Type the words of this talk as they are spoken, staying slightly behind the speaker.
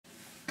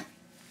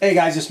Hey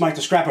guys, it's Mike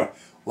the Scrapper.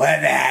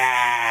 What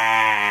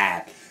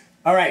up?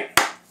 Alright,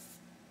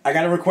 I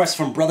got a request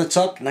from Brother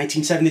Tuck,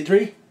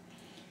 1973.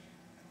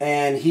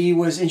 And he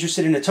was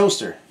interested in a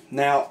toaster.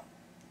 Now,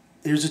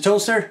 here's a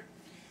toaster.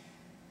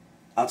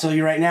 I'll tell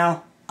you right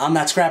now, I'm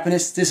not scrapping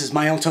this. This is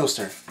my own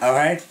toaster,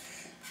 alright?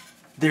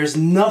 There's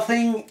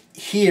nothing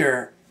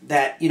here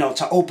that,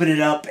 to open it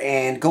up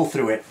and go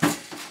through it.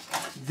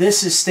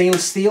 This is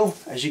stainless steel.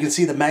 As you can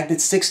see, the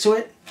magnet sticks to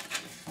it.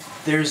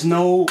 There's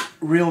no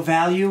real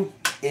value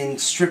in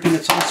stripping a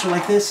toaster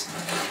like this.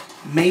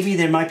 Maybe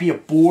there might be a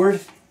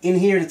board in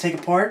here to take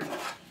apart,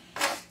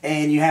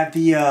 and you have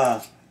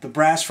the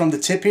brass from the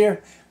tip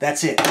here.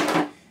 That's it.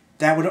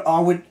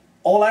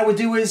 All I would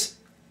do is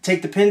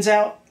take the pins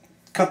out,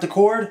 cut the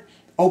cord,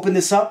 open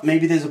this up.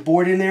 Maybe there's a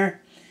board in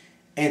there,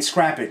 and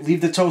scrap it.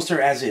 Leave the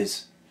toaster as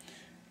is.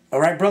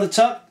 All right, Brother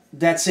Tuck.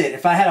 That's it.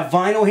 If I had a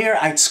vinyl here,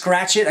 I'd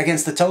scratch it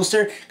against the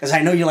toaster because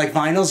I know you like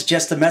vinyls,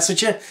 just to mess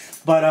with you.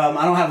 But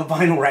I don't have a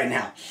vinyl right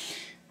now.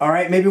 All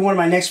right, maybe one of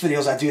my next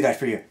videos I'll do that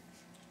for you.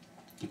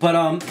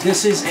 But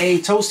this is a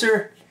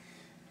toaster,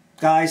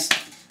 guys.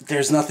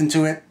 There's nothing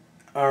to it.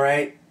 All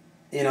right,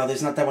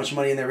 there's not that much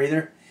money in there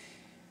either.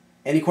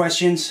 Any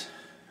questions?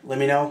 Let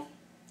me know.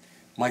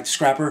 Mike the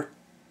Scrapper.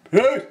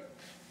 Hey.